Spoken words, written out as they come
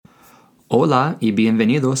Hola y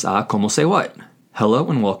bienvenidos a Como Say What. Hello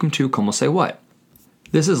and welcome to Como Say What.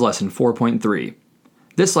 This is lesson 4.3.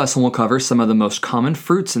 This lesson will cover some of the most common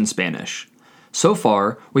fruits in Spanish. So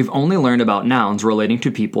far, we've only learned about nouns relating to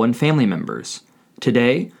people and family members.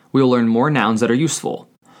 Today, we will learn more nouns that are useful.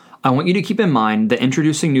 I want you to keep in mind that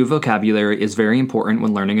introducing new vocabulary is very important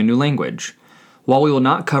when learning a new language. While we will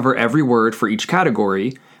not cover every word for each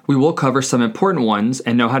category, we will cover some important ones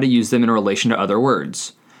and know how to use them in relation to other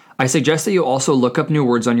words. I suggest that you also look up new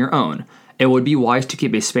words on your own. It would be wise to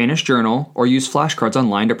keep a Spanish journal or use flashcards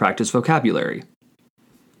online to practice vocabulary.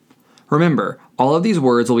 Remember, all of these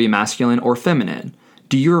words will be masculine or feminine.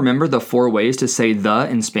 Do you remember the 4 ways to say the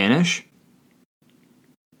in Spanish?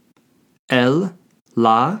 El,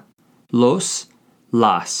 la, los,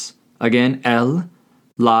 las. Again, el,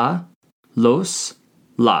 la, los,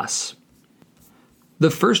 las.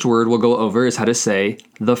 The first word we'll go over is how to say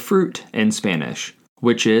the fruit in Spanish,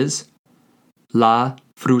 which is la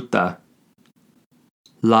fruta.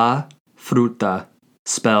 La fruta,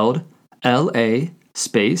 spelled L-A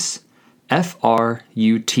space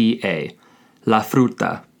F-R-U-T-A, la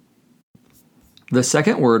fruta. The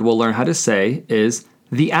second word we'll learn how to say is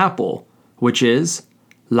the apple, which is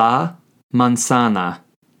la manzana.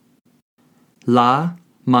 La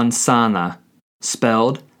manzana,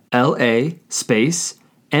 spelled L-A space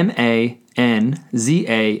M-A-N-Z-A-N-A,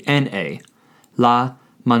 la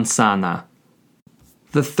manzana.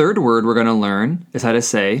 The third word we're going to learn is how to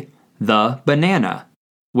say the banana,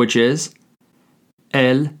 which is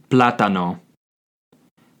el plátano.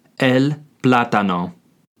 El plátano.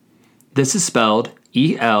 This is spelled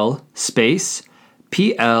E-L space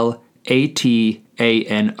P-L-A-T-A-N-O.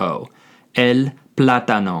 El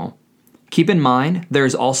plátano. Keep in mind, there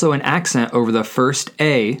is also an accent over the first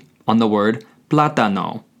A on the word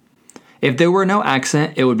plátano. If there were no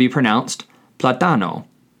accent, it would be pronounced plátano,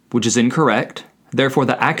 which is incorrect. Therefore,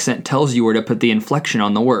 the accent tells you where to put the inflection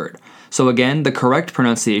on the word. So again, the correct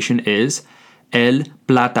pronunciation is el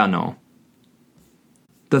plátano.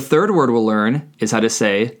 The third word we'll learn is how to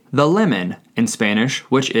say the lemon in Spanish,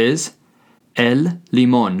 which is el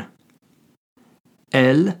limón.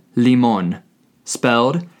 El limón,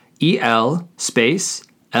 spelled E-L space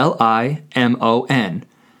L-I-M-O-N.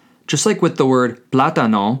 Just like with the word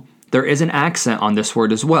plátano, there is an accent on this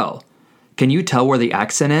word as well. Can you tell where the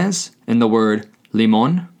accent is in the word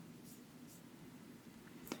limón?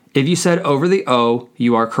 If you said over the O,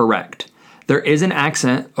 you are correct. There is an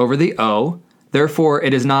accent over the O, therefore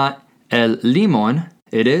it is not el limón,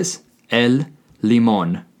 it is el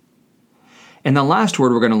limón. And the last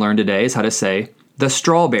word we're going to learn today is how to say the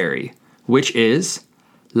strawberry, which is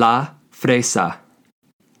la fresa.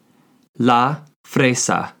 La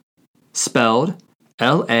fresa, spelled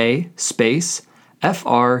L-A space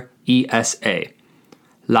F-R-E-S-A.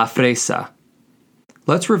 La fresa.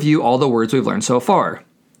 Let's review all the words we've learned so far.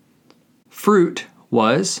 Fruit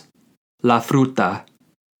was la fruta.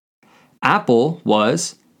 Apple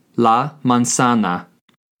was la manzana.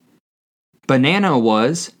 Banana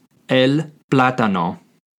was el plátano.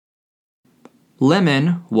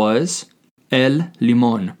 Lemon was el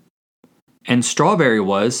limón. And strawberry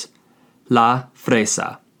was la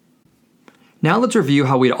fresa. Now let's review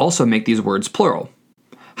how we'd also make these words plural.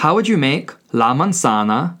 How would you make la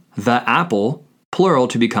manzana, the apple, plural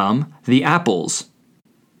to become the apples?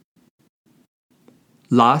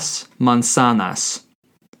 Las manzanas.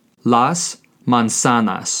 Las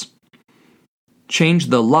manzanas. Change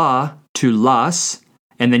the la to las,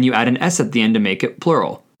 and then you add an S at the end to make it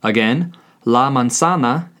plural. Again, la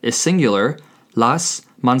manzana is singular, las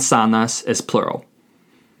manzanas is plural.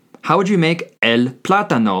 How would you make el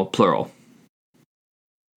plátano plural?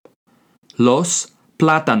 Los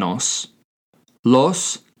plátanos.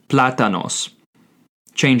 Los plátanos.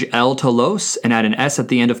 Change L to los and add an S at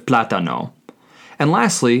the end of plátano. And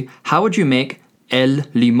lastly, how would you make el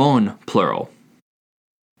limón plural?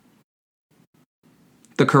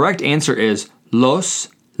 The correct answer is los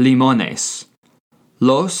limones.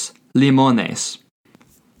 Los limones.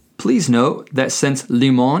 Please note that since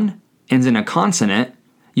limón ends in a consonant,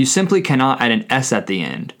 you simply cannot add an S at the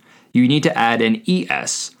end. You need to add an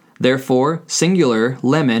ES. Therefore, singular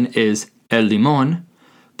lemon is el limón,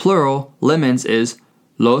 plural lemons is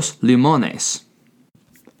los limones.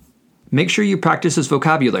 Make sure you practice this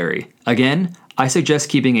vocabulary. Again, I suggest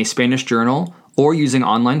keeping a Spanish journal or using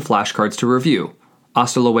online flashcards to review.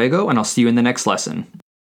 Hasta luego, and I'll see you in the next lesson.